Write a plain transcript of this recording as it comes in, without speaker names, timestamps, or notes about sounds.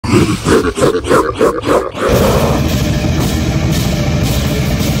Welcome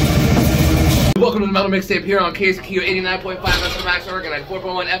to the Metal Mixtape here on KSQ 89.5 FM Max Oregon and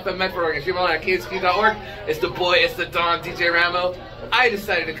 4.1 FM Medford Oregon. Stream online at kskqdjramo. It's the boy, it's the Don, DJ Ramo. I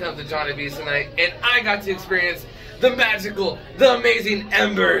decided to come to Johnny B's tonight, and I got to experience the magical, the amazing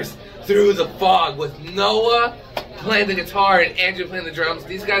Embers through the fog with Noah playing the guitar and Andrew playing the drums.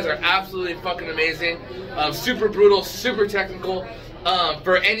 These guys are absolutely fucking amazing. Super brutal, super technical.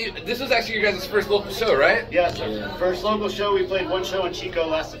 This was actually your guys' first local show, right? Yeah, first local show. We played one show in Chico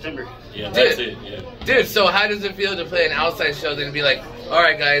last September. Yeah, that's it. Yeah. Dude, so how does it feel to play an outside show then be like, all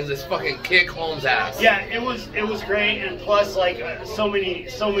right, guys, let's fucking kick Holmes' ass? Yeah, it was great, and plus, like, so many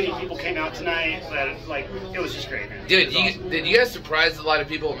people came out tonight that it was just great, man. Dude, did you guys surprise a lot of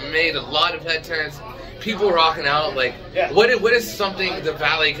people? Made a lot of head turns. People rocking out. Like, yeah. What is something the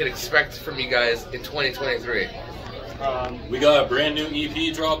Valley could expect from you guys in 2023? We got a brand new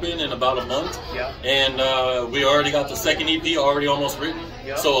EP dropping in about a month, yeah. And we already got the second EP already almost written,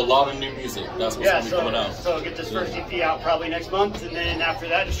 yeah. So a lot of new music. That's what's going to be coming out. So get this first EP out probably next month, and then after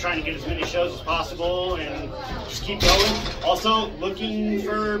that, just trying to get as many shows as possible and just keep going. Also, looking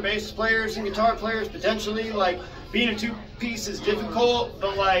for bass players and guitar players potentially. Like, being a two-piece is difficult,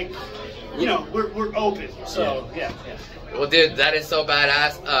 but like, you know, we're open. So yeah. Well, dude, that is so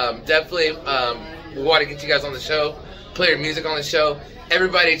badass. Definitely, we want to get you guys on the show. Play your music on the show.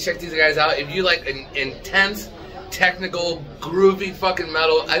 Everybody check these guys out. If you like an intense, technical, groovy fucking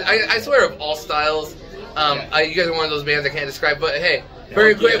metal, I swear of all styles, you guys are one of those bands I can't describe, but hey,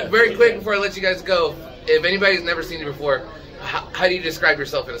 very quick before I let you guys go, if anybody's never seen you before, how do you describe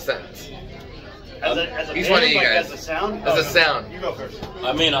yourself in a sentence? As a Each band, one of you guys. as a sound? As a sound. You go first.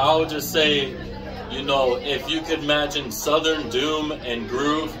 I mean, I would just say, you know, if you could imagine Southern doom and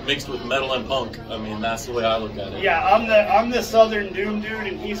groove mixed with metal and punk, I mean, that's the way I look at it. Yeah, I'm the Southern doom dude,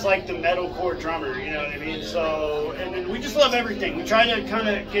 and he's like the metalcore drummer. You know what I mean? Yeah. So, and then we just love everything. We try to kind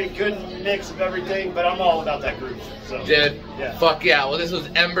of get a good mix of everything, but I'm all about that groove. So, dude, yeah. Fuck yeah. Well, this was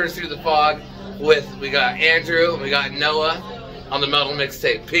Embers Through the Fog we got Andrew and we got Noah on the Metal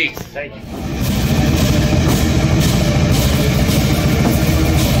Mixtape. Peace. Thank you.